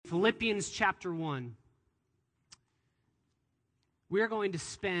Philippians chapter 1. We're going to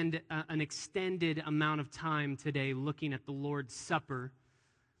spend an extended amount of time today looking at the Lord's Supper.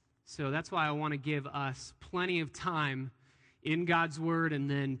 So that's why I want to give us plenty of time in God's Word and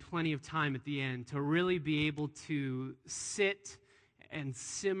then plenty of time at the end to really be able to sit and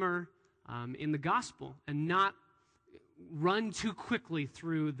simmer in the gospel and not run too quickly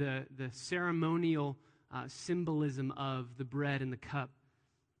through the ceremonial symbolism of the bread and the cup.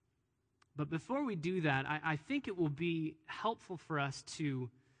 But before we do that, I think it will be helpful for us to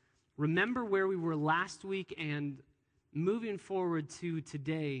remember where we were last week and moving forward to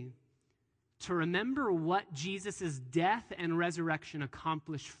today, to remember what Jesus' death and resurrection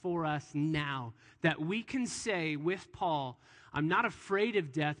accomplished for us now. That we can say with Paul, I'm not afraid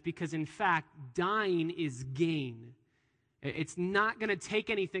of death because in fact, dying is gain. It's not going to take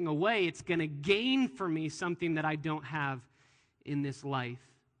anything away. It's going to gain for me something that I don't have in this life.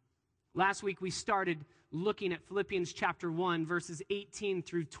 Last week, we started looking at Philippians chapter 1, verses 18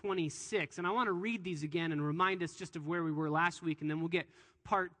 through 26. And I want to read these again and remind us just of where we were last week, and then we'll get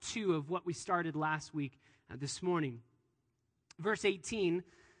part 2 of what we started last week this morning. Verse 18,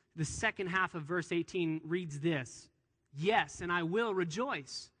 the second half of verse 18 reads this: Yes, and I will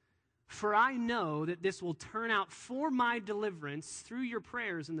rejoice, for I know that this will turn out for my deliverance through your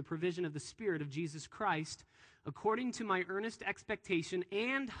prayers and the provision of the Spirit of Jesus Christ, according to my earnest expectation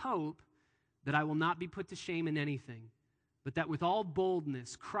and hope that I will not be put to shame in anything, but that with all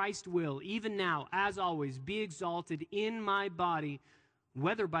boldness Christ will, even now, as always, be exalted in my body,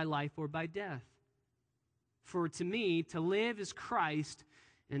 whether by life or by death. For to me, to live is Christ,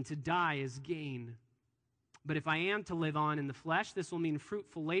 and to die is gain. But if I am to live on in the flesh, this will mean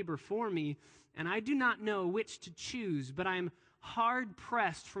fruitful labor for me, and I do not know which to choose, but I am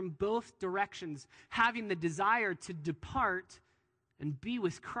hard-pressed from both directions, having the desire to depart and be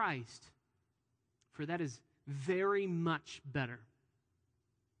with Christ, for that is very much better.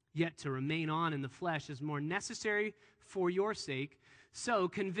 Yet to remain on in the flesh is more necessary for your sake. So,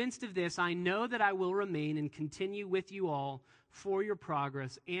 convinced of this, I know that I will remain and continue with you all for your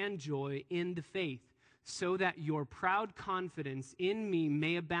progress and joy in the faith, so that your proud confidence in me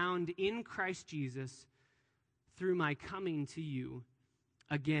may abound in Christ Jesus through my coming to you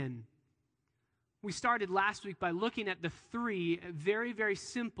again. We started last week by looking at the 3 very, very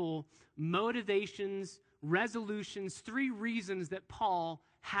simple motivations, resolutions, 3 reasons that Paul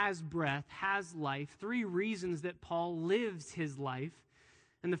has breath, has life, 3 reasons that Paul lives his life.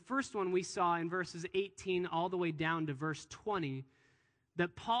 And the first one we saw in verses 18 all the way down to verse 20,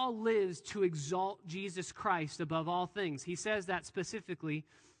 that Paul lives to exalt Jesus Christ above all things. He says that specifically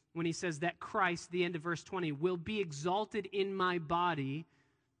when he says that Christ, the end of verse 20, will be exalted in my body,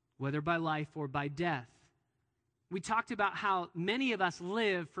 whether by life or by death. We talked about how many of us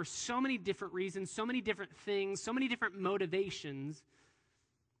live for so many different reasons, so many different things, so many different motivations.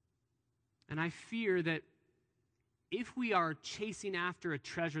 And I fear that if we are chasing after a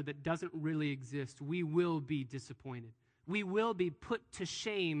treasure that doesn't really exist, we will be disappointed. We will be put to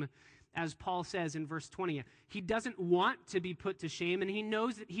shame, as Paul says in verse 20. He doesn't want to be put to shame, and he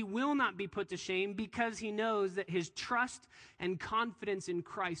knows that he will not be put to shame because he knows that his trust and confidence in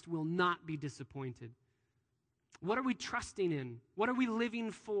Christ will not be disappointed. What are we trusting in? What are we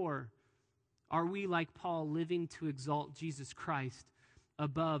living for? Are we, like Paul, living to exalt Jesus Christ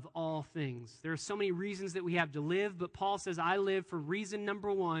above all things? There are so many reasons that we have to live, but Paul says, I live for reason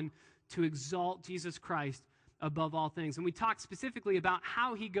number 1, to exalt Jesus Christ above all things. And we talked specifically about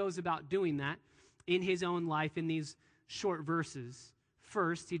how he goes about doing that in his own life in these short verses.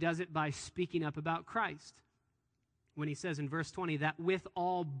 First, he does it by speaking up about Christ. When he says in verse 20 that with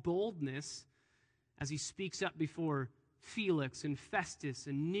all boldness, as he speaks up before Felix and Festus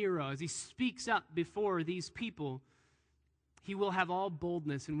and Nero, as he speaks up before these people, he will have all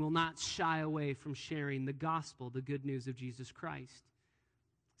boldness and will not shy away from sharing the gospel, the good news of Jesus Christ.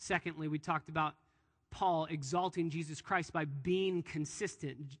 Secondly, we talked about Paul exalting Jesus Christ by being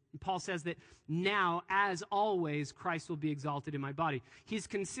consistent. Paul says that now, as always, Christ will be exalted in my body. He's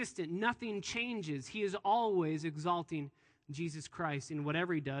consistent. Nothing changes. He is always exalting Jesus Christ in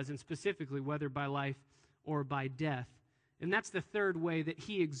whatever he does, and specifically whether by life or by death. And that's the third way that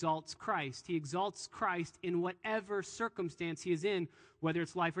he exalts Christ. He exalts Christ in whatever circumstance he is in, whether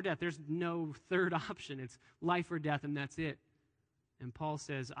it's life or death. There's no third option. It's life or death, and that's it. And Paul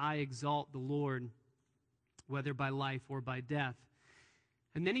says, I exalt the Lord, whether by life or by death.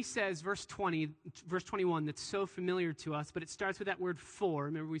 And then he says, verse 21, that's so familiar to us, but it starts with that word for.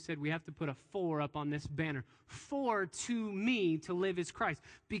 Remember we said we have to put a for up on this banner. For to me to live is Christ.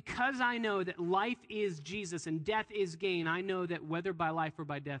 Because I know that life is Jesus and death is gain, I know that whether by life or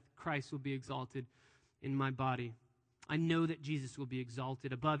by death, Christ will be exalted in my body. I know that Jesus will be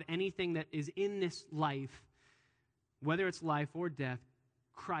exalted above anything that is in this life, whether it's life or death.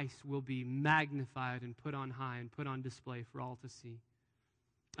 Christ will be magnified and put on high and put on display for all to see.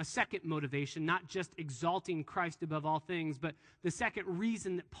 A second motivation, not just exalting Christ above all things, but the second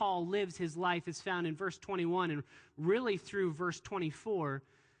reason that Paul lives his life is found in verse 21 and really through verse 24.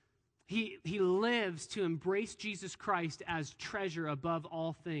 He lives to embrace Jesus Christ as treasure above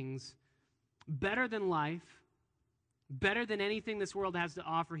all things. Better than life, better than anything this world has to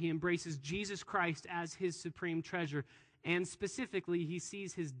offer, he embraces Jesus Christ as his supreme treasure. And specifically, he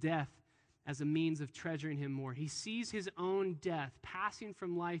sees his death as a means of treasuring him more. He sees his own death, passing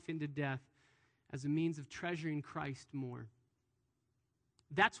from life into death, as a means of treasuring Christ more.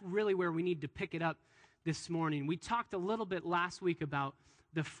 That's really where we need to pick it up this morning. We talked a little bit last week about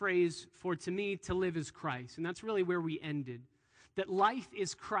the phrase, for to me to live is Christ, and that's really where we ended. That life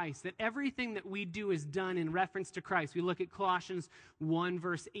is Christ, that everything that we do is done in reference to Christ. We look at Colossians 1,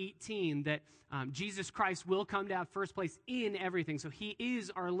 verse 18, that Jesus Christ will come down first place in everything. So he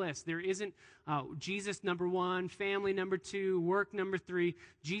is our list. There isn't Jesus number 1, family number 2, work number 3.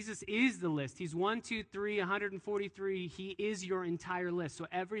 Jesus is the list. He's 1, 2, 3, 143. He is your entire list. So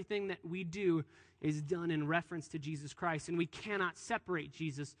everything that we do is done in reference to Jesus Christ, and we cannot separate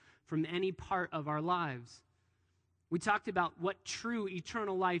Jesus from any part of our lives. We talked about what true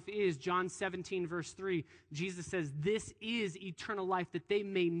eternal life is. John 17, verse 3, Jesus says, this is eternal life, that they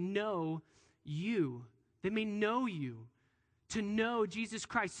may know you. They may know you. To know Jesus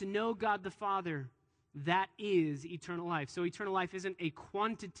Christ, to know God the Father, that is eternal life. So eternal life isn't a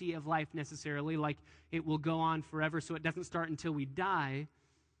quantity of life necessarily, like it will go on forever, so it doesn't start until we die.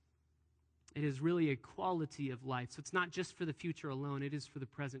 It is really a quality of life. So it's not just for the future alone. It is for the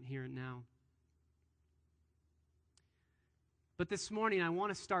present here and now. But this morning, I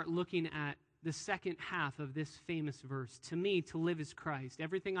want to start looking at the second half of this famous verse. To me, to live is Christ.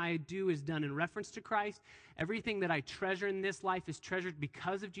 Everything I do is done in reference to Christ. Everything that I treasure in this life is treasured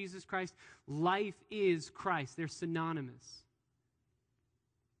because of Jesus Christ. Life is Christ. They're synonymous.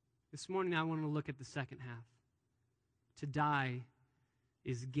 This morning, I want to look at the second half. To die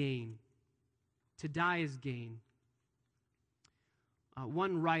is gain. To die is gain.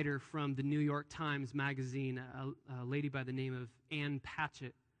 One writer from the New York Times Magazine, a lady by the name of Ann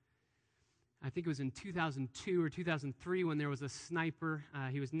Patchett, I think it was in 2002 or 2003 when there was a sniper.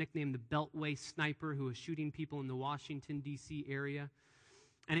 He was nicknamed the Beltway Sniper, who was shooting people in the Washington, D.C. area.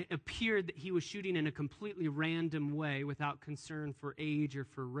 And it appeared that he was shooting in a completely random way without concern for age or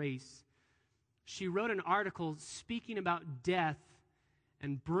for race. She wrote an article speaking about death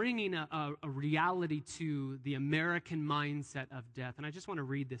and bringing a reality to the American mindset of death. And I just want to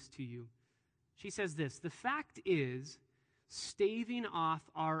read this to you. She says this, the fact is, staving off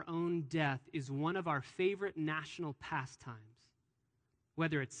our own death is one of our favorite national pastimes.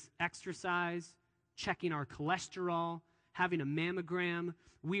 Whether it's exercise, checking our cholesterol, having a mammogram,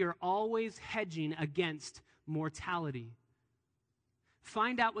 we are always hedging against mortality.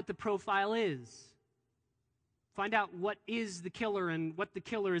 Find out what the profile is. Find out what is the killer and what the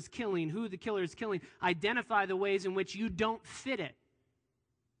killer is killing, who the killer is killing. Identify the ways in which you don't fit it.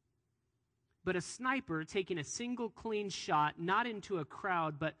 But a sniper taking a single clean shot, not into a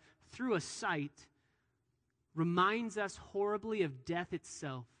crowd, but through a sight, reminds us horribly of death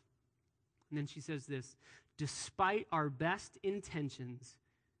itself. And then she says this, despite our best intentions,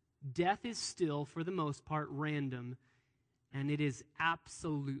 death is still, for the most part, random, and it is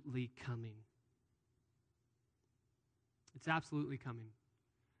absolutely coming. It's absolutely coming.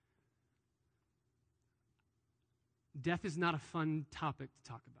 Death is not a fun topic to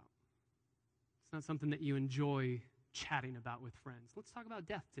talk about. It's not something that you enjoy chatting about with friends. Let's talk about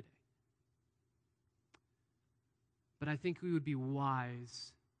death today. But I think we would be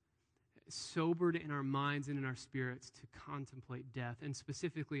wise, sobered in our minds and in our spirits, to contemplate death, and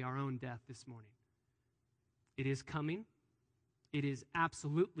specifically our own death this morning. It is coming. It is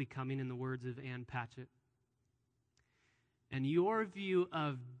absolutely coming, in the words of Ann Patchett. And your view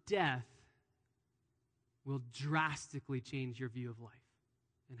of death will drastically change your view of life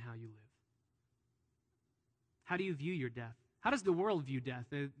and how you live. How do you view your death? How does the world view death?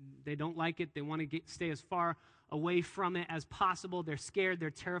 They don't like it. They want to stay as far away from it as possible. They're scared. They're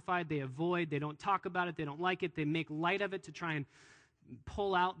terrified. They avoid. They don't talk about it. They don't like it. They make light of it to try and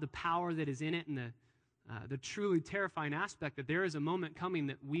pull out the power that is in it and the truly terrifying aspect that there is a moment coming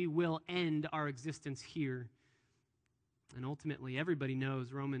that we will end our existence here. And ultimately, everybody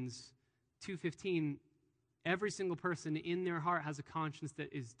knows Romans 2:15, every single person in their heart has a conscience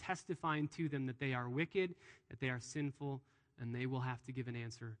that is testifying to them that they are wicked, that they are sinful, and they will have to give an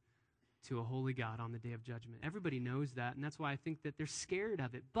answer to a holy God on the day of judgment. Everybody knows that, and that's why I think that they're scared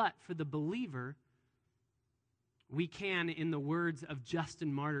of it. But for the believer, we can, in the words of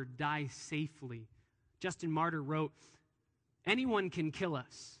Justin Martyr, die safely. Justin Martyr wrote, anyone can kill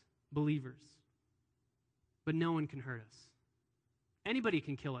us, believers, but no one can hurt us. Anybody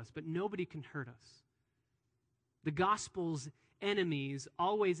can kill us, but nobody can hurt us. The gospel's enemies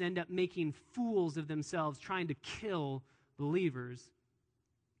always end up making fools of themselves, trying to kill believers,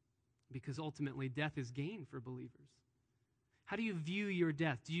 because ultimately death is gain for believers. How do you view your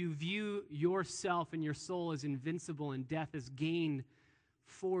death? Do you view yourself and your soul as invincible and death as gain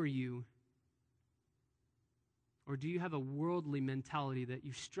for you? Or do you have a worldly mentality that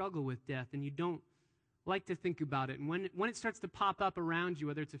you struggle with death and you don't like to think about it? And when it starts to pop up around you,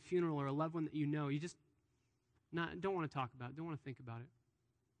 whether it's a funeral or a loved one that you know, you just don't want to talk about it, don't want to think about it.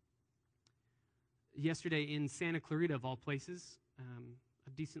 Yesterday in Santa Clarita, of all places, a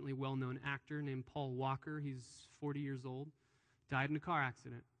decently well-known actor named Paul Walker, he's 40 years old, died in a car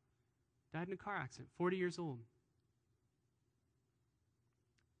accident. 40 years old.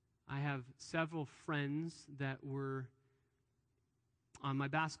 I have several friends that were on my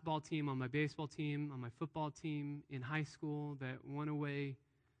basketball team, on my baseball team, on my football team in high school that went away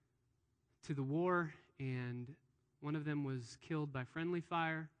to the war, and one of them was killed by friendly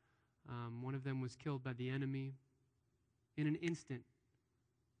fire. One of them was killed by the enemy. In an instant,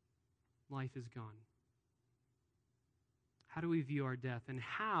 life is gone. How do we view our death? And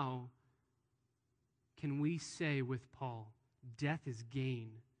how can we say with Paul, death is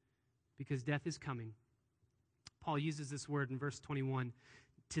gain? Because death is coming. Paul uses this word in verse 21,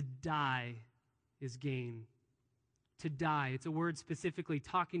 to die is gain. To die. It's a word specifically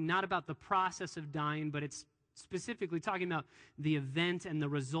talking not about the process of dying, but it's specifically talking about the event and the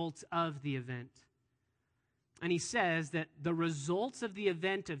results of the event. And he says that the results of the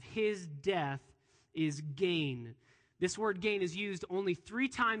event of his death is gain. This word gain is used only 3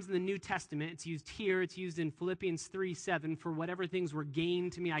 times in the New Testament. It's used here. It's used in Philippians 3:7. For whatever things were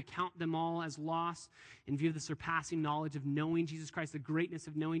gained to me, I count them all as loss in view of the surpassing knowledge of knowing Jesus Christ, the greatness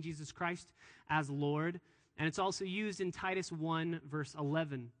of knowing Jesus Christ as Lord. And it's also used in Titus 1, verse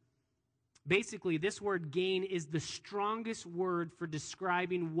 11. Basically, this word gain is the strongest word for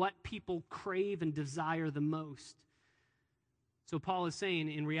describing what people crave and desire the most. So Paul is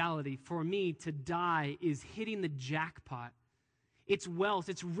saying, in reality, for me, to die is hitting the jackpot. It's wealth,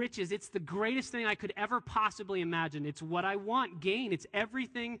 it's riches, it's the greatest thing I could ever possibly imagine. It's what I want, gain. It's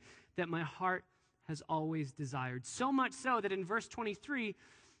everything that my heart has always desired. So much so that in verse 23,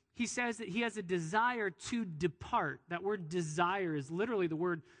 he says that he has a desire to depart. That word desire is literally the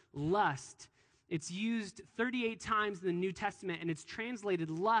word lust. It's used 38 times in the New Testament, and it's translated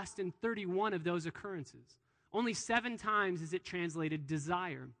lust in 31 of those occurrences. Only 7 times is it translated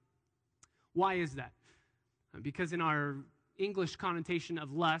desire. Why is that? Because in our English connotation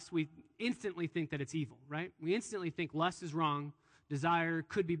of lust, we instantly think that it's evil, right? We instantly think lust is wrong, desire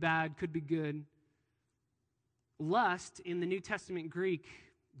could be bad, could be good. Lust in the New Testament Greek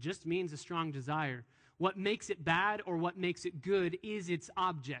just means a strong desire. What makes it bad or what makes it good is its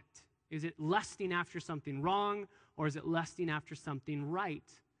object. Is it lusting after something wrong, or is it lusting after something right?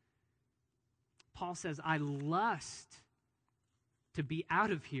 Paul says, I lust to be out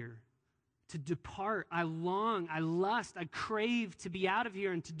of here, to depart. I long, I lust, I crave to be out of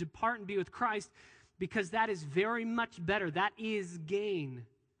here and to depart and be with Christ, because that is very much better. That is gain.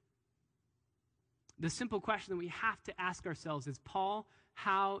 The simple question that we have to ask ourselves is, Paul,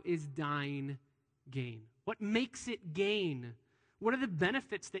 how is dying gain? What makes it gain? What are the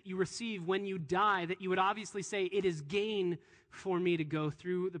benefits that you receive when you die that you would obviously say it is gain for me to go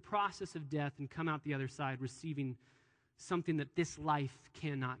through the process of death and come out the other side receiving something that this life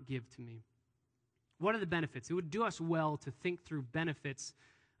cannot give to me? What are the benefits? It would do us well to think through benefits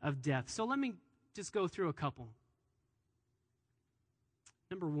of death. So let me just go through a couple.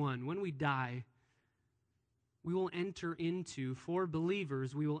 Number 1, when we die, we will enter into, for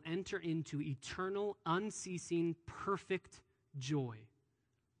believers, we will enter into eternal, unceasing, perfect joy.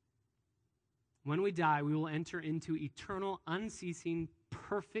 When we die, we will enter into eternal, unceasing,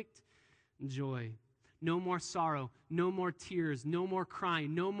 perfect joy. No more sorrow, no more tears, no more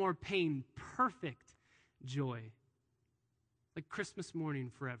crying, no more pain. Perfect joy. Like Christmas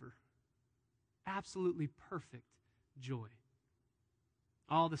morning forever. Absolutely perfect joy.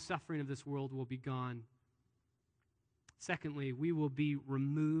 All the suffering of this world will be gone Secondly, we will be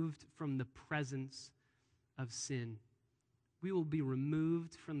removed from the presence of sin. We will be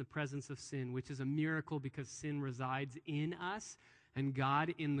removed from the presence of sin, which is a miracle because sin resides in us, and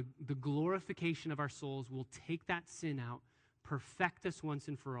God, in the glorification of our souls, will take that sin out, perfect us once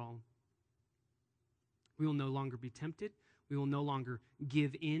and for all. We will no longer be tempted. We will no longer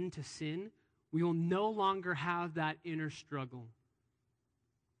give in to sin. We will no longer have that inner struggle.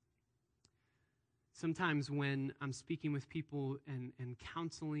 Sometimes when I'm speaking with people and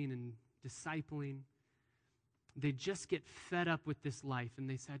counseling and discipling, they just get fed up with this life and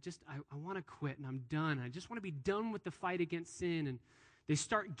they say, I want to quit and I'm done. I just want to be done with the fight against sin. And they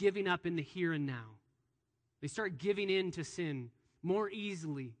start giving up in the here and now. They start giving in to sin more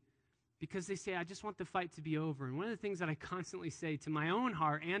easily because they say, I just want the fight to be over. And one of the things that I constantly say to my own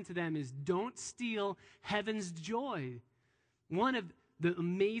heart and to them is, don't steal heaven's joy. One of the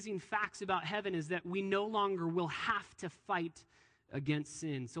amazing facts about heaven is that we no longer will have to fight against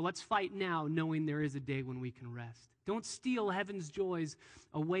sin. So let's fight now, knowing there is a day when we can rest. Don't steal heaven's joys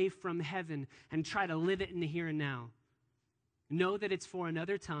away from heaven and try to live it in the here and now. Know that it's for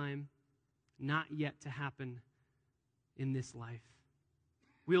another time, not yet to happen in this life.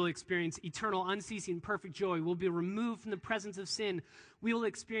 We will experience eternal, unceasing, perfect joy. We'll be removed from the presence of sin. We will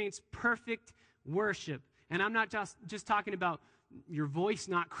experience perfect worship. And I'm not just talking about your voice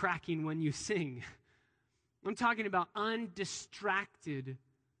not cracking when you sing. I'm talking about undistracted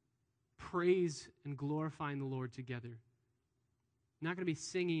praise and glorifying the Lord together. You're not going to be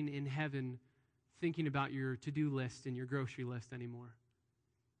singing in heaven thinking about your to-do list and your grocery list anymore.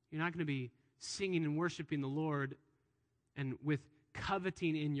 You're not going to be singing and worshiping the Lord and with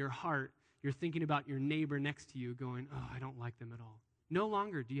coveting in your heart, you're thinking about your neighbor next to you going, oh, I don't like them at all. No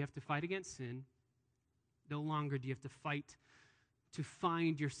longer do you have to fight against sin. No longer do you have to fight to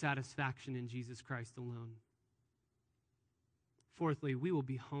find your satisfaction in Jesus Christ alone. Fourthly, we will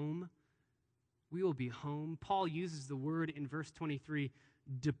be home. We will be home. Paul uses the word in verse 23,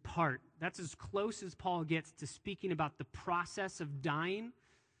 depart. That's as close as Paul gets to speaking about the process of dying.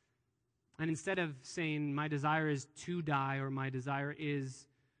 And instead of saying, my desire is to die or my desire is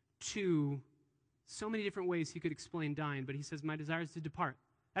to, so many different ways he could explain dying, but he says, my desire is to depart.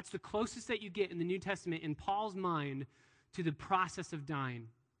 That's the closest that you get in the New Testament in Paul's mind to the process of dying.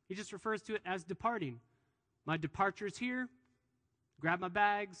 He just refers to it as departing. My departure is here. Grab my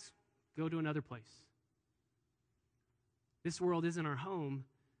bags, go to another place. This world isn't our home.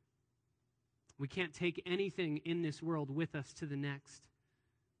 We can't take anything in this world with us to the next.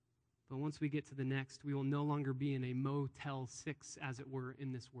 But once we get to the next, we will no longer be in a Motel 6, as it were,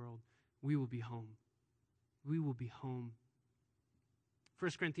 in this world. We will be home. We will be home.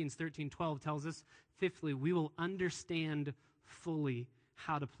 1 Corinthians 13:12 tells us, fifthly, we will understand fully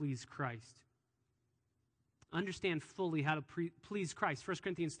how to please Christ. Understand fully how to please Christ. 1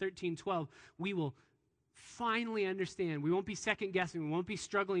 Corinthians 13:12, we will finally understand. We won't be second-guessing. We won't be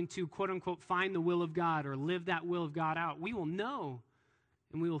struggling to, quote-unquote, find the will of God or live that will of God out. We will know,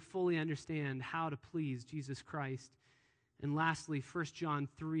 and we will fully understand how to please Jesus Christ. And lastly, 1 John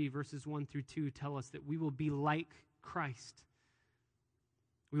 3, verses 1 through 2 tell us that we will be like Christ.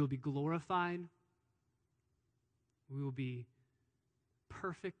 We will be glorified. We will be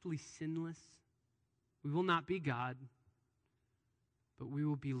perfectly sinless. We will not be God, but we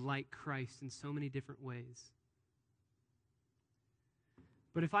will be like Christ in so many different ways.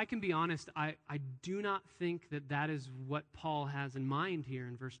 But if I can be honest, I do not think that that is what Paul has in mind here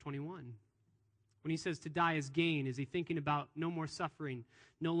in verse 21. When he says to die is gain, is he thinking about no more suffering?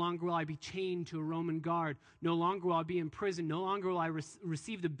 No longer will I be chained to a Roman guard. No longer will I be in prison. No longer will I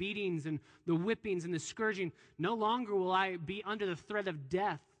receive the beatings and the whippings and the scourging. No longer will I be under the threat of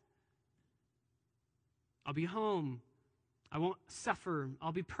death. I'll be home. I won't suffer.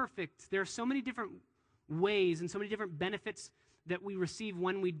 I'll be perfect. There are so many different ways and so many different benefits that we receive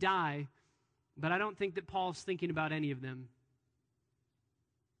when we die, but I don't think that Paul's thinking about any of them.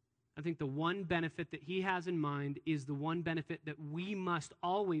 I think the one benefit that he has in mind is the one benefit that we must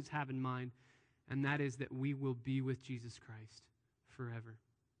always have in mind, and that is that we will be with Jesus Christ forever.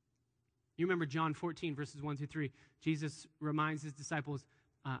 You remember John 14, verses 1 through 3. Jesus reminds his disciples,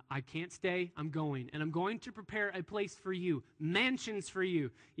 I can't stay, I'm going. And I'm going to prepare a place for you, mansions for you.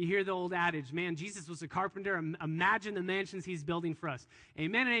 You hear the old adage, man, Jesus was a carpenter. Imagine the mansions he's building for us.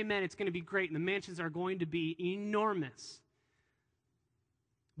 Amen and amen, it's going to be great, and the mansions are going to be enormous.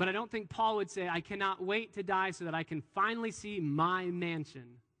 But I don't think Paul would say, I cannot wait to die so that I can finally see my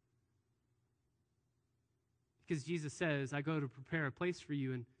mansion. Because Jesus says, I go to prepare a place for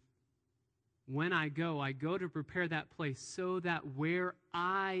you, and when I go to prepare that place so that where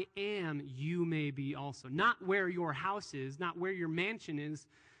I am, you may be also. Not where your house is, not where your mansion is,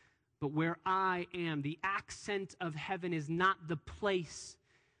 but where I am. The accent of heaven is not the place,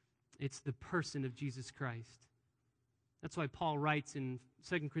 it's the person of Jesus Christ. That's why Paul writes in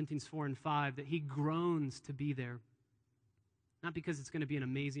 2 Corinthians 4 and 5 that he groans to be there. Not because it's going to be an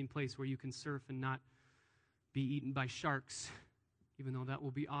amazing place where you can surf and not be eaten by sharks, even though that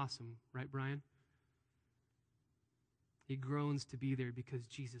will be awesome, right, Brian? He groans to be there because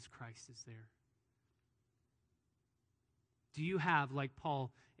Jesus Christ is there. Do you have, like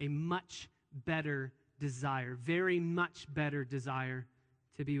Paul, a much better desire, very much better desire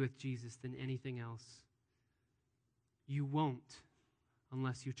to be with Jesus than anything else? You won't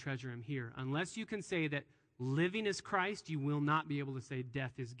unless you treasure him here. Unless you can say that living is Christ, you will not be able to say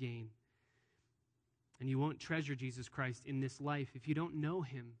death is gain. And you won't treasure Jesus Christ in this life if you don't know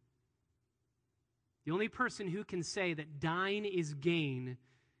him. The only person who can say that dying is gain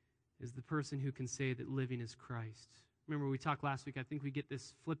is the person who can say that living is Christ. Remember, we talked last week, I think we get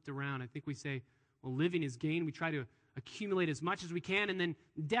this flipped around. I think we say, well, living is gain. We try to accumulate as much as we can, and then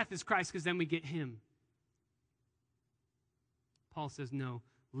death is Christ because then we get him. Paul says, no,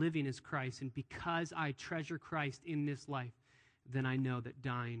 living is Christ, and because I treasure Christ in this life, then I know that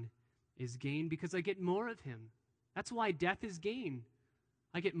dying is gain because I get more of him. That's why death is gain.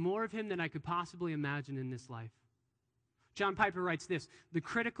 I get more of him than I could possibly imagine in this life. John Piper writes this: the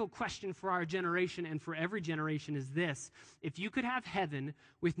critical question for our generation and for every generation is this: if you could have heaven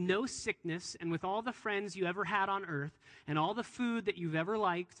with no sickness and with all the friends you ever had on earth and all the food that you've ever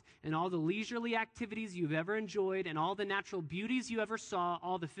liked and all the leisurely activities you've ever enjoyed and all the natural beauties you ever saw,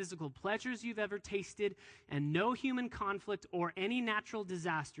 all the physical pleasures you've ever tasted and no human conflict or any natural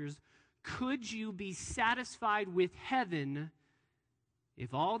disasters, could you be satisfied with heaven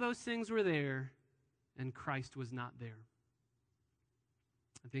if all those things were there and Christ was not there?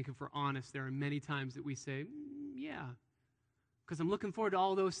 I think if we're honest, there are many times that we say, yeah, because I'm looking forward to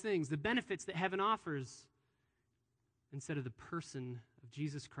all those things, the benefits that heaven offers, instead of the person of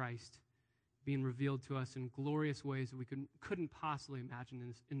Jesus Christ being revealed to us in glorious ways that we couldn't possibly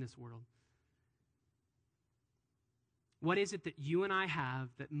imagine in this world. What is it that you and I have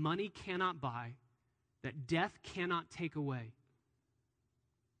that money cannot buy, that death cannot take away?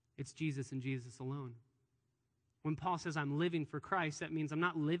 It's Jesus and Jesus alone. When Paul says I'm living for Christ, that means I'm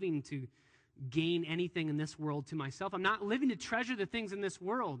not living to gain anything in this world to myself. I'm not living to treasure the things in this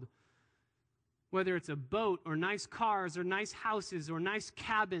world, whether it's a boat or nice cars or nice houses or nice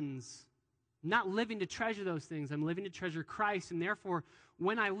cabins. I'm not living to treasure those things. I'm living to treasure Christ, and therefore,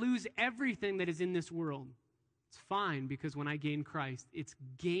 when I lose everything that is in this world, it's fine, because when I gain Christ, it's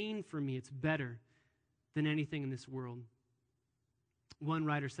gain for me. It's better than anything in this world. One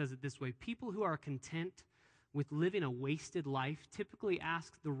writer says it this way: people who are content with living a wasted life typically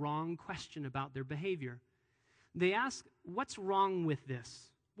ask the wrong question about their behavior. They ask, what's wrong with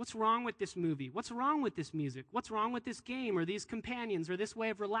this? What's wrong with this movie? What's wrong with this music? What's wrong with this game or these companions or this way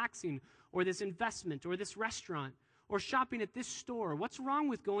of relaxing or this investment or this restaurant or shopping at this store? What's wrong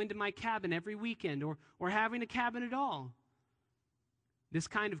with going to my cabin every weekend or having a cabin at all? This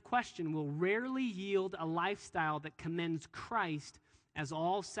kind of question will rarely yield a lifestyle that commends Christ as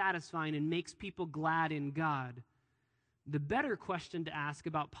all satisfying and makes people glad in God. The better question to ask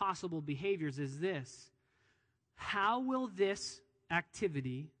about possible behaviors is this: how will this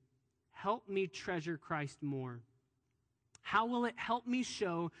activity help me treasure Christ more? How will it help me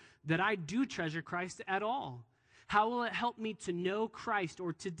show that I do treasure Christ at all? How will it help me to know Christ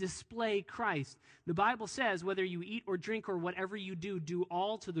or to display Christ? The Bible says whether you eat or drink or whatever you do, do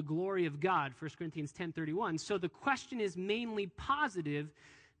all to the glory of God, 1 Corinthians 10:31. So the question is mainly positive,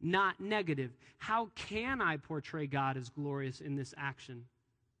 not negative. How can I portray God as glorious in this action?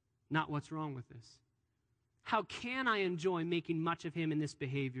 Not what's wrong with this. How can I enjoy making much of him in this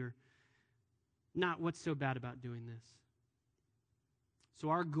behavior? Not what's so bad about doing this. So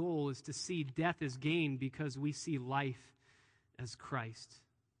our goal is to see death as gain because we see life as Christ.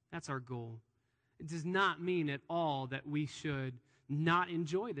 That's our goal. It does not mean at all that we should not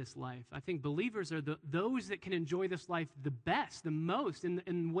enjoy this life. I think believers are those that can enjoy this life the best, the most,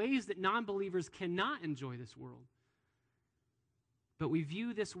 in ways that non-believers cannot enjoy this world. But we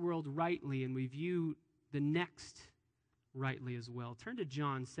view this world rightly, and we view the next rightly as well. Turn to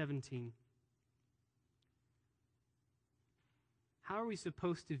John 17. How are we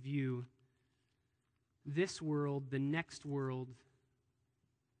supposed to view this world, the next world,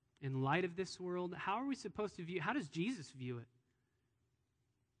 in light of this world? How are we supposed to view, how does Jesus view it?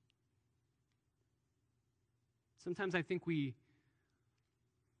 Sometimes I think we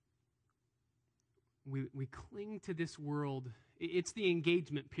we cling to this world. It's the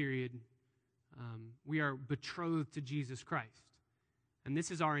engagement period. We are betrothed to Jesus Christ. And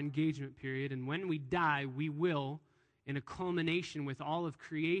this is our engagement period. And when we die, we will, in a culmination with all of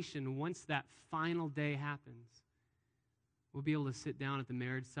creation, once that final day happens, we'll be able to sit down at the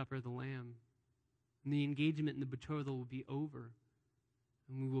marriage supper of the Lamb. And the engagement and the betrothal will be over.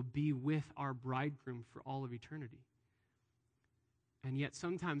 And we will be with our bridegroom for all of eternity. And yet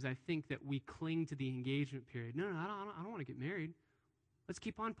sometimes I think that we cling to the engagement period. No, I don't want to get married. Let's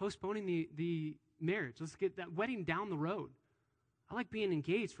keep on postponing the marriage. Let's get that wedding down the road. I like being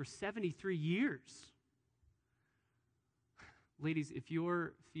engaged for 73 years. Ladies, if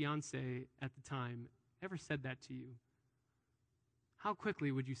your fiance at the time ever said that to you, how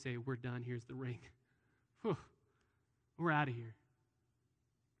quickly would you say, we're done, here's the ring? Whew, we're out of here.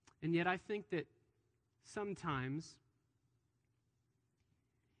 And yet I think that sometimes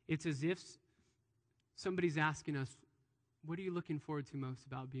it's as if somebody's asking us, what are you looking forward to most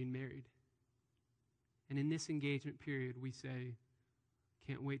about being married? And in this engagement period, we say,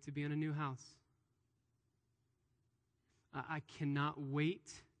 can't wait to be in a new house. I cannot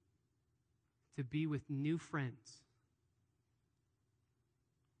wait to be with new friends.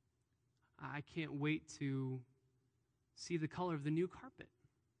 I can't wait to see the color of the new carpet.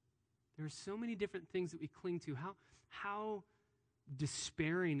 There are so many different things that we cling to. How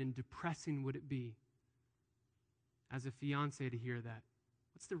despairing and depressing would it be as a fiance to hear that?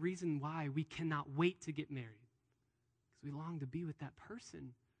 What's the reason why we cannot wait to get married? Because we long to be with that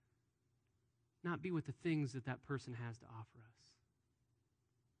person, not be with the things that that person has to offer us.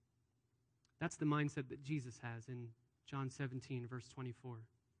 That's the mindset that Jesus has in John 17, verse 24.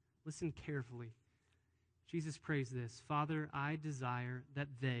 Listen carefully. Jesus prays this, Father, I desire that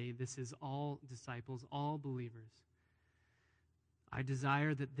they, this is all disciples, all believers, I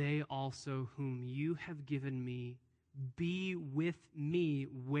desire that they also whom you have given me be with me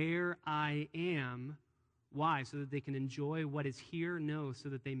where I am. Why? So that they can enjoy what is here? No, so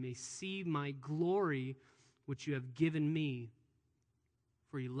that they may see my glory, which you have given me.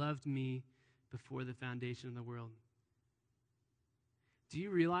 For you loved me before the foundation of the world. Do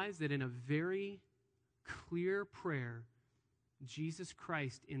you realize that in a very clear prayer, Jesus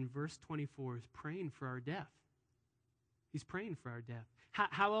Christ in verse 24 is praying for our death? He's praying for our death.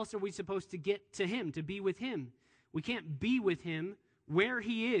 How else are we supposed to get to him, to be with him? We can't be with him where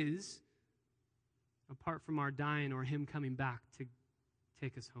he is apart from our dying or him coming back to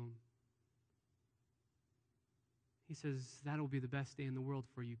take us home. He says, that'll be the best day in the world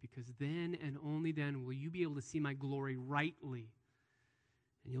for you, because then and only then will you be able to see my glory rightly.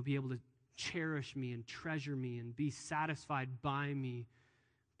 And you'll be able to cherish me and treasure me and be satisfied by me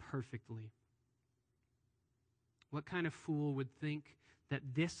perfectly. What kind of fool would think that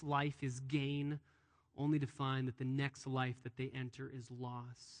this life is gain only to find that the next life that they enter is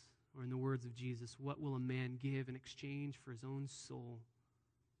loss? Or in the words of Jesus, what will a man give in exchange for his own soul?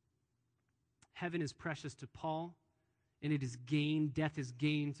 Heaven is precious to Paul, and it is gain, death is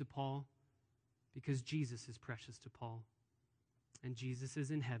gain to Paul, because Jesus is precious to Paul. And Jesus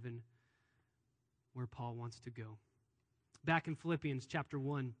is in heaven where Paul wants to go. Back in Philippians chapter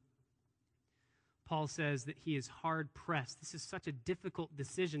 1, Paul says that he is hard-pressed. This is such a difficult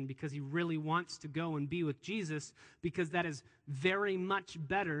decision because he really wants to go and be with Jesus, because that is very much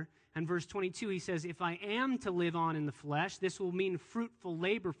better. And verse 22, he says, if I am to live on in the flesh, this will mean fruitful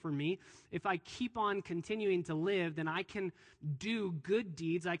labor for me. If I keep on continuing to live, then I can do good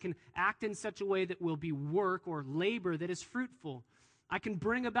deeds. I can act in such a way that will be work or labor that is fruitful. I can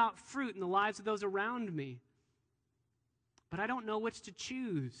bring about fruit in the lives of those around me. But I don't know which to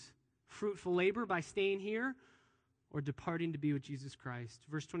choose. Fruitful labor by staying here, or departing to be with Jesus Christ.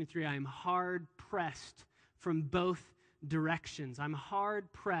 Verse 23, I am hard-pressed from both directions. I'm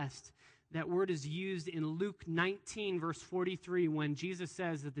hard-pressed. That word is used in Luke 19, verse 43, when Jesus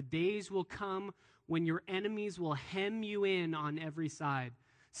says that the days will come when your enemies will hem you in on every side,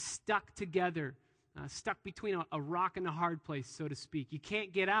 stuck together, stuck between a rock and a hard place, so to speak. You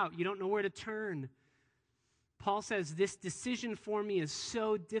can't get out. You don't know where to turn. Paul says, this decision for me is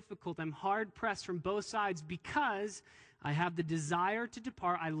so difficult. I'm hard-pressed from both sides because I have the desire to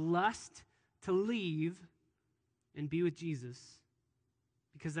depart. I lust to leave and be with Jesus,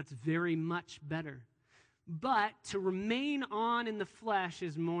 because that's very much better. But to remain on in the flesh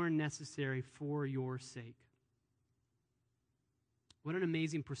is more necessary for your sake. What an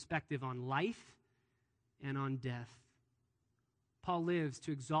amazing perspective on life and on death. Paul lives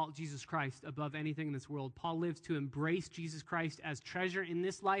to exalt Jesus Christ above anything in this world. Paul lives to embrace Jesus Christ as treasure in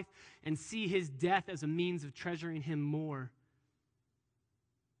this life and see his death as a means of treasuring him more.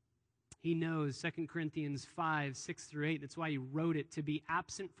 He knows, 2 Corinthians 5, 6 through 8, that's why he wrote it, to be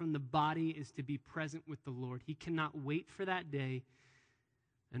absent from the body is to be present with the Lord. He cannot wait for that day.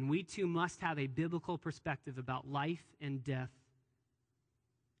 And we too must have a biblical perspective about life and death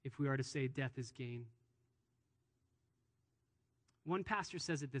if we are to say death is gain. One pastor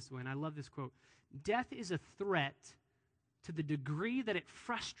says it this way, and I love this quote: death is a threat to the degree that it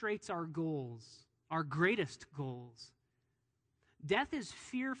frustrates our goals, our greatest goals. Death is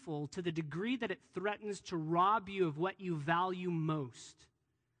fearful to the degree that it threatens to rob you of what you value most.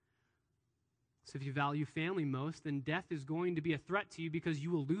 So if you value family most, then death is going to be a threat to you because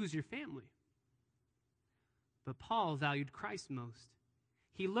you will lose your family. But Paul valued Christ most.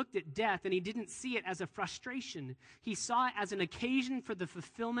 He looked at death and he didn't see it as a frustration. He saw it as an occasion for the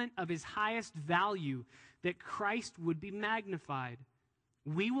fulfillment of his highest value, that Christ would be magnified.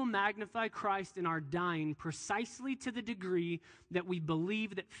 We will magnify Christ in our dying precisely to the degree that we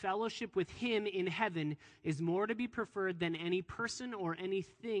believe that fellowship with him in heaven is more to be preferred than any person or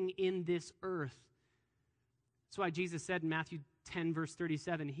anything in this earth. That's why Jesus said in Matthew 10, verse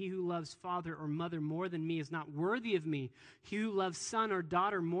 37, he who loves father or mother more than me is not worthy of me. He who loves son or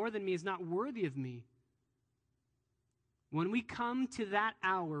daughter more than me is not worthy of me. When we come to that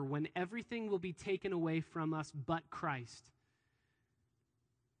hour when everything will be taken away from us but Christ,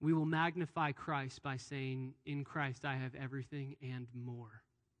 we will magnify Christ by saying, in Christ I have everything and more.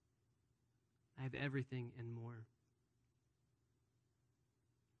 I have everything and more.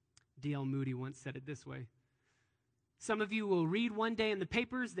 D.L. Moody once said it this way: some of you will read one day in the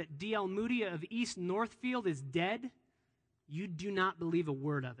papers that D.L. Moody of East Northfield is dead. You do not believe a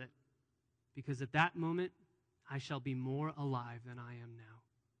word of it, because at that moment I shall be more alive than I am now.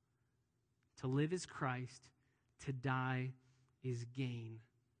 To live is Christ, to die is gain.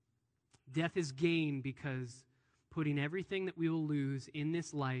 Death is gain because putting everything that we will lose in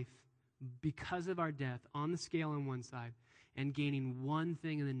this life because of our death on the scale on one side and gaining one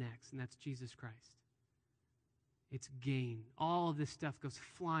thing in the next, and that's Jesus Christ. It's gain. All of this stuff goes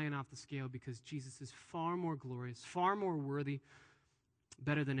flying off the scale because Jesus is far more glorious, far more worthy,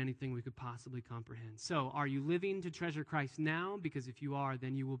 better than anything we could possibly comprehend. So, are you living to treasure Christ now? Because if you are,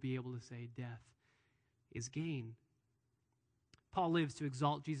 then you will be able to say death is gain. Paul lives to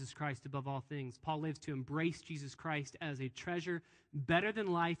exalt Jesus Christ above all things. Paul lives to embrace Jesus Christ as a treasure better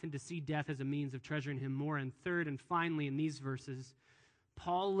than life and to see death as a means of treasuring him more. And third and finally in these verses,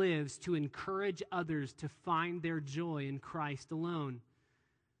 Paul lives to encourage others to find their joy in Christ alone.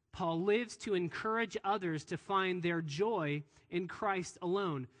 Paul lives to encourage others to find their joy in Christ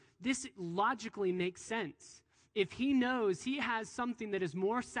alone. This logically makes sense. If he knows he has something that is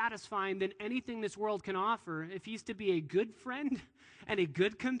more satisfying than anything this world can offer, if he's to be a good friend and a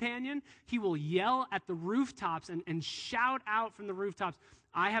good companion, he will yell at the rooftops and shout out from the rooftops,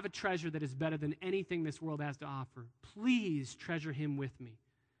 I have a treasure that is better than anything this world has to offer. Please treasure him with me.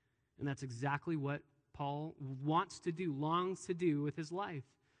 And that's exactly what Paul wants to do, longs to do with his life.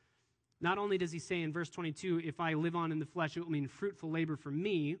 Not only does he say in verse 22, if I live on in the flesh, it will mean fruitful labor for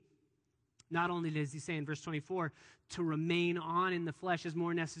me. Not only does he say in verse 24, to remain on in the flesh is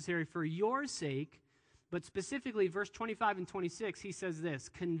more necessary for your sake, but specifically verse 25 and 26, he says this,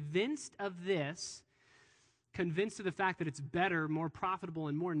 convinced of this, convinced of the fact that it's better, more profitable,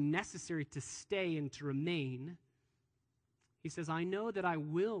 and more necessary to stay and to remain, he says, I know that I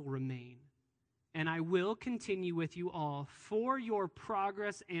will remain, and I will continue with you all for your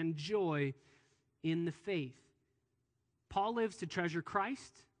progress and joy in the faith. Paul lives to treasure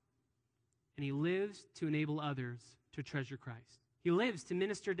Christ, and he lives to enable others to treasure Christ. He lives to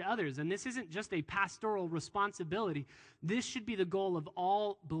minister to others, and this isn't just a pastoral responsibility. This should be the goal of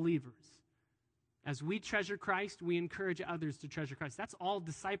all believers. As we treasure Christ, we encourage others to treasure Christ. That's all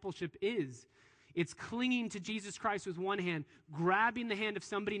discipleship is. It's clinging to Jesus Christ with one hand, grabbing the hand of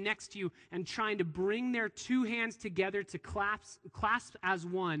somebody next to you, and trying to bring their two hands together to clasp as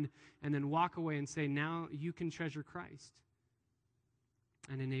one, and then walk away and say, now you can treasure Christ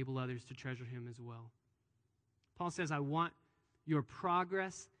and enable others to treasure him as well. Paul says, I want your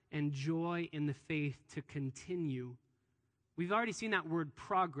progress and joy in the faith to continue. We've already seen that word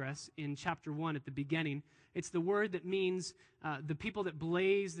progress in chapter 1 at the beginning. It's the word that means the people that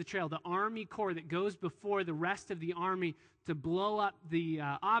blaze the trail, the army corps that goes before the rest of the army to blow up the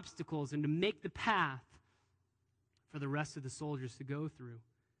obstacles and to make the path for the rest of the soldiers to go through.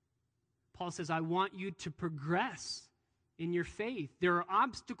 Paul says, I want you to progress in your faith. There are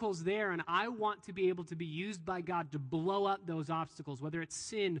obstacles there, and I want to be able to be used by God to blow up those obstacles, whether it's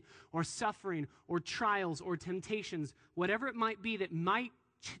sin or suffering or trials or temptations, whatever it might be that might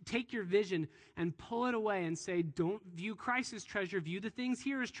take your vision and pull it away and say, don't view Christ as treasure, view the things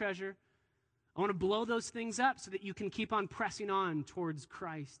here as treasure. I want to blow those things up so that you can keep on pressing on towards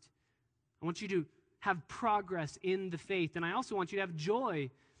Christ. I want you to have progress in the faith, and I also want you to have joy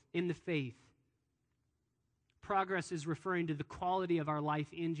in the faith. Progress is referring to the quality of our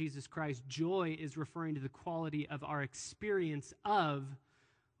life in Jesus Christ. Joy is referring to the quality of our experience of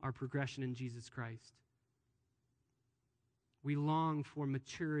our progression in Jesus Christ. We long for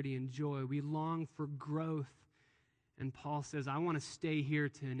maturity and joy. We long for growth. And Paul says, I want to stay here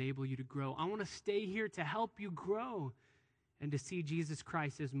to enable you to grow. I want to stay here to help you grow and to see Jesus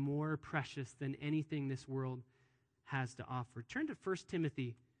Christ as more precious than anything this world has to offer. Turn to 1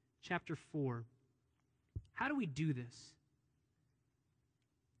 Timothy chapter 4. How do we do this?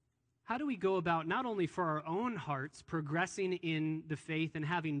 How do we go about not only for our own hearts progressing in the faith and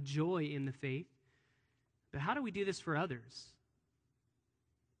having joy in the faith, but how do we do this for others?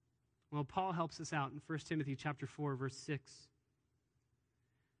 Well, Paul helps us out in 1 Timothy chapter 4, verse 6.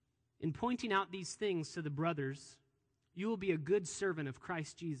 In pointing out these things to the brothers, you will be a good servant of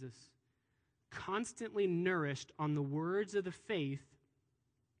Christ Jesus, constantly nourished on the words of the faith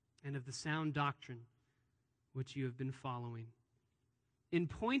and of the sound doctrine which you have been following. In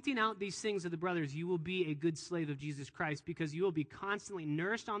pointing out these things to the brothers, you will be a good slave of Jesus Christ because you will be constantly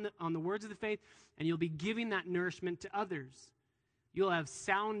nourished on the words of the faith, and you'll be giving that nourishment to others. You'll have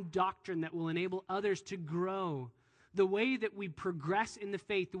sound doctrine that will enable others to grow. The way that we progress in the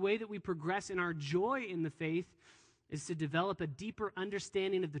faith, the way that we progress in our joy in the faith, is to develop a deeper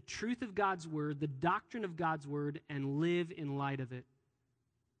understanding of the truth of God's word, the doctrine of God's word, and live in light of it.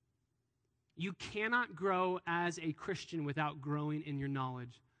 You cannot grow as a Christian without growing in your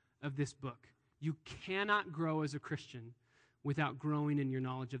knowledge of this book. You cannot grow as a Christian without growing in your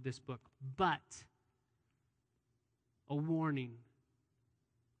knowledge of this book. But, a warning,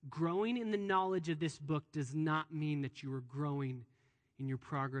 growing in the knowledge of this book does not mean that you are growing in your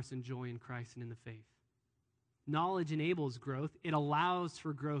progress and joy in Christ and in the faith. Knowledge enables growth. It allows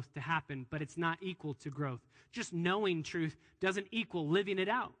for growth to happen, but it's not equal to growth. Just knowing truth doesn't equal living it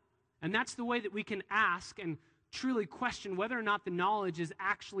out. And that's the way that we can ask and truly question whether or not the knowledge is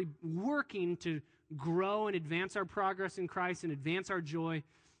actually working to grow and advance our progress in Christ and advance our joy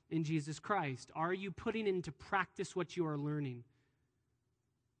in Jesus Christ. Are you putting into practice what you are learning?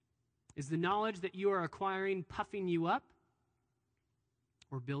 Is the knowledge that you are acquiring puffing you up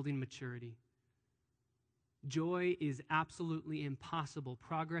or building maturity? Joy is absolutely impossible.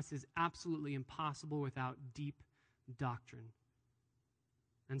 Progress is absolutely impossible without deep doctrine.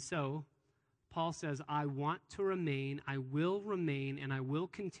 And so, Paul says, I want to remain, I will remain, and I will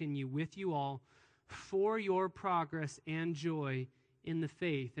continue with you all for your progress and joy in the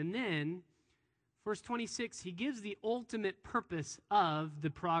faith. And then, verse 26, he gives the ultimate purpose of the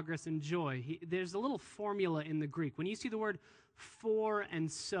progress and joy. There's a little formula in the Greek. When you see the word for and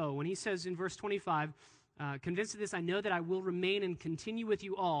so, when he says in verse 25, convinced of this, I know that I will remain and continue with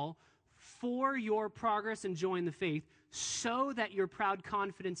you all for your progress and joy in the faith, so that your proud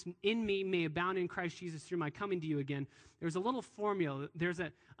confidence in me may abound in Christ Jesus through my coming to you again. There's a little formula. There's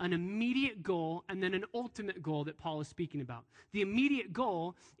an immediate goal and then an ultimate goal that Paul is speaking about. The immediate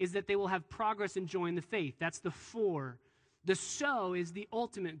goal is that they will have progress and joy in the faith. That's the for. The so is the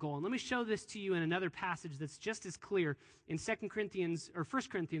ultimate goal. And let me show this to you in another passage that's just as clear in 1 Corinthians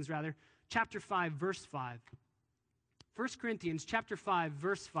chapter 5, verse 5. 1 Corinthians chapter 5,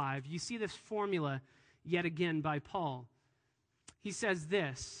 verse 5, you see this formula yet again by Paul. He says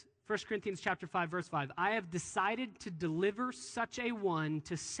this, 1 Corinthians chapter 5, verse 5, I have decided to deliver such a one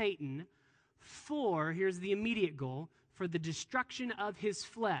to Satan for, here's the immediate goal, for the destruction of his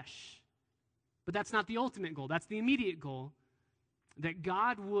flesh. But that's not the ultimate goal. That's the immediate goal, that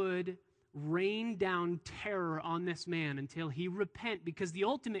God would rain down terror on this man until he repent, because the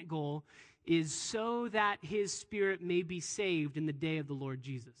ultimate goal is so that his spirit may be saved in the day of the Lord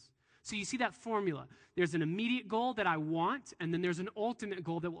Jesus. So you see that formula. There's an immediate goal that I want, and then there's an ultimate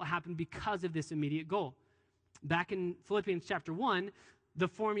goal that will happen because of this immediate goal. Back in Philippians chapter 1, the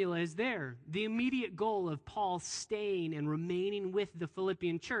formula is there. The immediate goal of Paul staying and remaining with the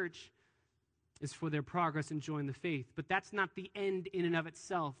Philippian church is for their progress and joy in the faith. But that's not the end in and of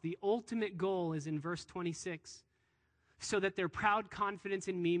itself. The ultimate goal is in verse 26. So that their proud confidence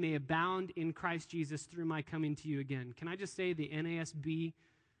in me may abound in Christ Jesus through my coming to you again. Can I just say the NASB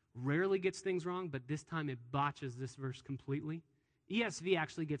rarely gets things wrong, but this time it botches this verse completely. ESV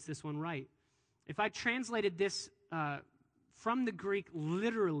actually gets this one right. If I translated this from the Greek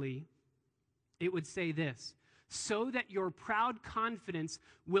literally, it would say this: so that your proud confidence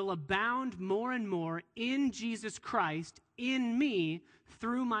will abound more and more in Jesus Christ, in me,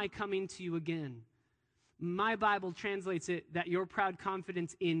 through my coming to you again. My Bible translates it that your proud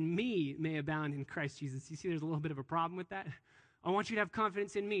confidence in me may abound in Christ Jesus. You see, there's a little bit of a problem with that. I want you to have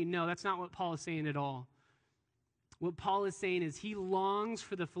confidence in me. No, that's not what Paul is saying at all. What Paul is saying is he longs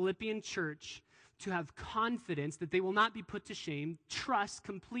for the Philippian church to have confidence that they will not be put to shame,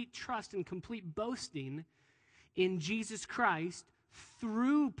 complete trust and complete boasting in Jesus Christ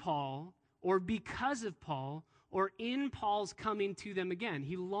through Paul or because of Paul or in Paul's coming to them again.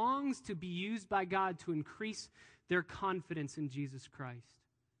 He longs to be used by God to increase their confidence in Jesus Christ.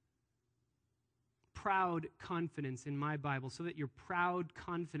 Proud confidence in my Bible, so that your proud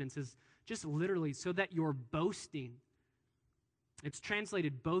confidence is just literally so that you're boasting. It's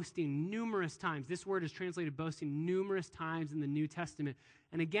translated boasting numerous times. This word is translated boasting numerous times in the New Testament.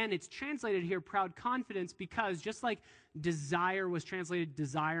 And again, it's translated here proud confidence because just like desire was translated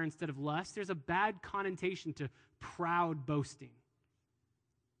desire instead of lust, there's a bad connotation to proud boasting.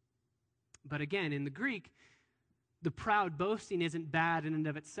 But again, in the Greek, the proud boasting isn't bad in and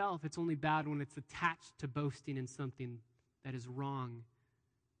of itself. It's only bad when it's attached to boasting in something that is wrong.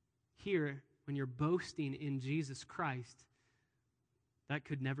 Here, when you're boasting in Jesus Christ, that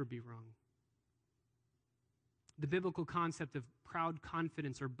could never be wrong. The biblical concept of proud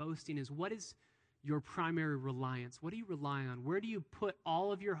confidence or boasting is, what is your primary reliance? What do you rely on? Where do you put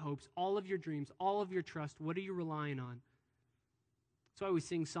all of your hopes, all of your dreams, all of your trust? What are you relying on? That's why we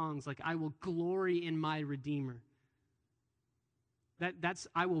sing songs like, I will glory in my Redeemer. That's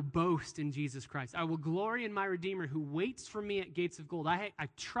I will boast in Jesus Christ. I will glory in my Redeemer who waits for me at gates of gold. I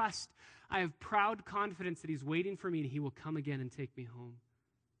trust, I have proud confidence that he's waiting for me and he will come again and take me home.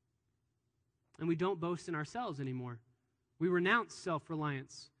 And we don't boast in ourselves anymore. We renounce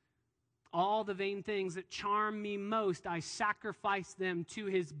self-reliance. All the vain things that charm me most, I sacrifice them to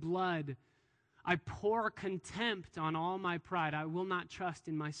his blood. I pour contempt on all my pride. I will not trust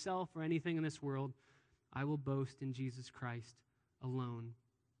in myself or anything in this world. I will boast in Jesus Christ alone.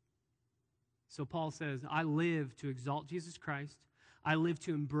 So Paul says, I live to exalt Jesus Christ. I live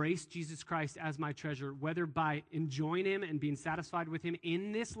to embrace Jesus Christ as my treasure, whether by enjoying him and being satisfied with him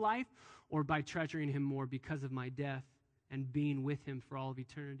in this life or by treasuring him more because of my death and being with him for all of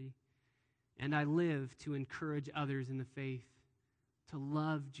eternity. And I live to encourage others in the faith, to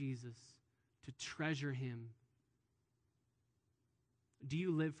love Jesus, to treasure him. Do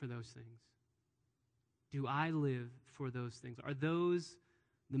you live for those things? Do I live for those things? Are those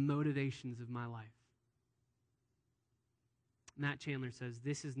the motivations of my life? Matt Chandler says,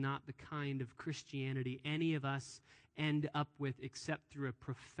 this is not the kind of Christianity any of us end up with except through a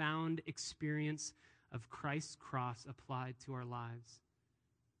profound experience of Christ's cross applied to our lives.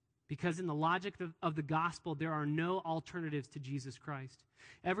 Because in the logic of the gospel, there are no alternatives to Jesus Christ.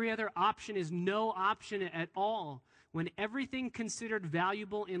 Every other option is no option at all. When everything considered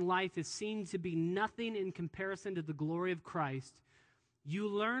valuable in life is seen to be nothing in comparison to the glory of Christ, you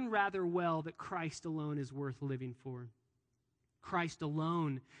learn rather well that Christ alone is worth living for. Christ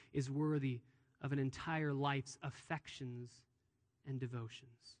alone is worthy of an entire life's affections and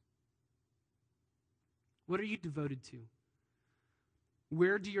devotions. What are you devoted to?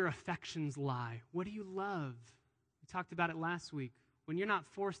 Where do your affections lie? What do you love? We talked about it last week. When you're not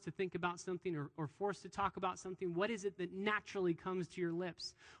forced to think about something or forced to talk about something, what is it that naturally comes to your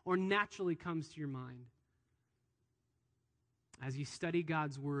lips or naturally comes to your mind? As you study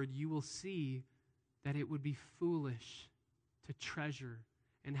God's word, you will see that it would be foolish to treasure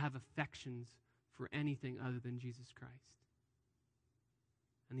and have affections for anything other than Jesus Christ.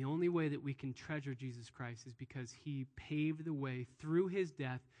 And the only way that we can treasure Jesus Christ is because he paved the way through his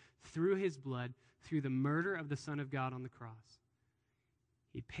death, through his blood, through the murder of the Son of God on the cross.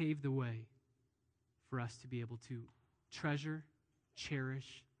 He paved the way for us to be able to treasure,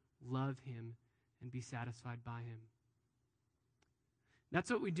 cherish, love him, and be satisfied by him. That's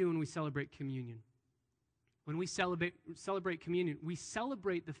what we do when we celebrate communion. When we celebrate communion, we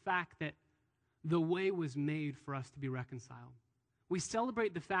celebrate the fact that the way was made for us to be reconciled. We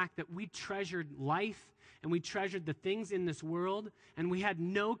celebrate the fact that we treasured life and we treasured the things in this world and we had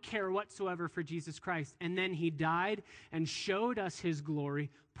no care whatsoever for Jesus Christ. And then he died and showed us his glory,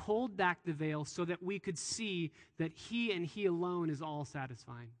 pulled back the veil so that we could see that he and he alone is all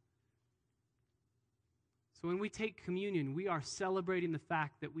satisfying. So when we take communion, we are celebrating the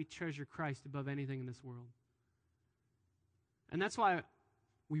fact that we treasure Christ above anything in this world. And that's why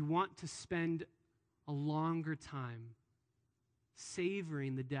we want to spend a longer time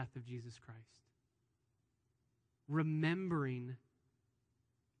savoring the death of Jesus Christ, remembering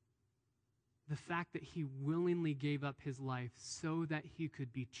the fact that he willingly gave up his life so that he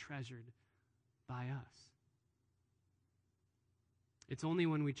could be treasured by us. It's only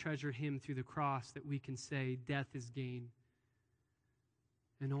when we treasure him through the cross that we can say death is gain.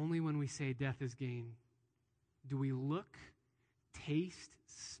 And only when we say death is gain do we look, taste,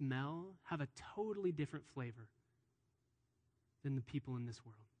 smell, have a totally different flavor than the people in this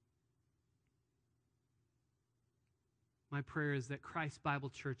world. My prayer is that Christ Bible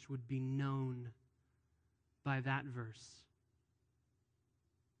Church would be known by that verse.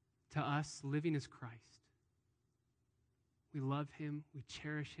 To us, living as Christ. We love him, we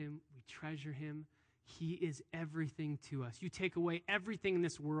cherish him, we treasure him. He is everything to us. You take away everything in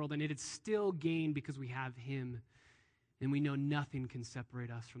this world, and it is still gain because we have him. And we know nothing can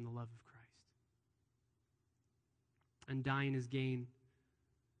separate us from the love of Christ. And dying is gain.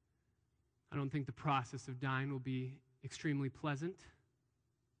 I don't think the process of dying will be extremely pleasant,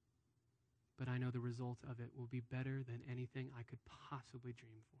 but I know the result of it will be better than anything I could possibly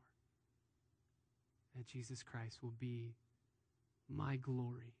dream for. That Jesus Christ will be my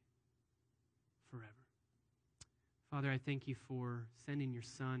glory forever. Father, I thank you for sending your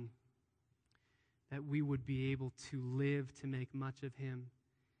Son, that we would be able to live to make much of him,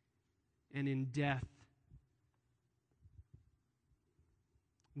 and in death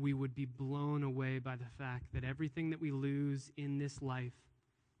we would be blown away by the fact that everything that we lose in this life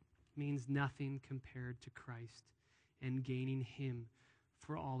means nothing compared to Christ and gaining him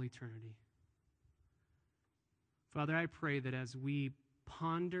for all eternity. Father, I pray that as we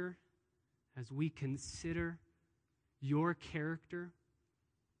ponder, as we consider your character,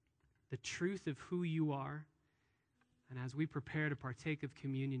 the truth of who you are, and as we prepare to partake of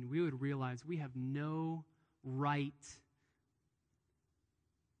communion, we would realize we have no right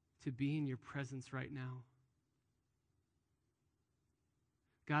to be in your presence right now.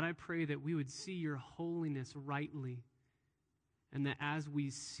 God, I pray that we would see your holiness rightly, and that as we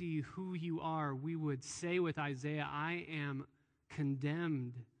see who you are, we would say with Isaiah, I am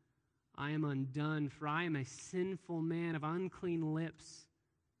condemned, I am undone, for I am a sinful man of unclean lips,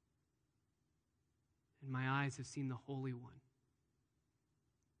 and my eyes have seen the Holy One.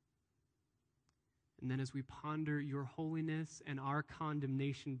 And then as we ponder your holiness and our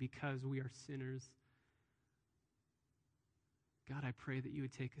condemnation because we are sinners, God, I pray that you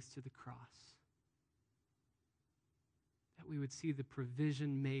would take us to the cross, that we would see the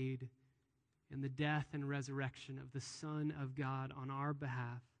provision made in the death and resurrection of the Son of God on our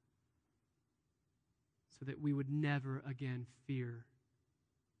behalf, so that we would never again fear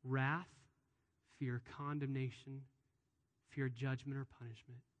wrath, fear condemnation, fear judgment or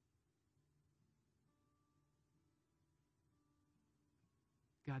punishment.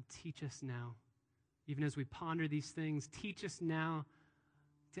 God, teach us now, even as we ponder these things, teach us now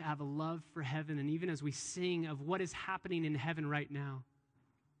to have a love for heaven, and even as we sing of what is happening in heaven right now,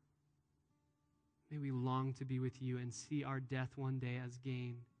 may we long to be with you and see our death one day as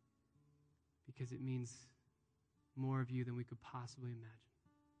gain, because it means more of you than we could possibly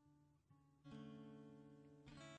imagine.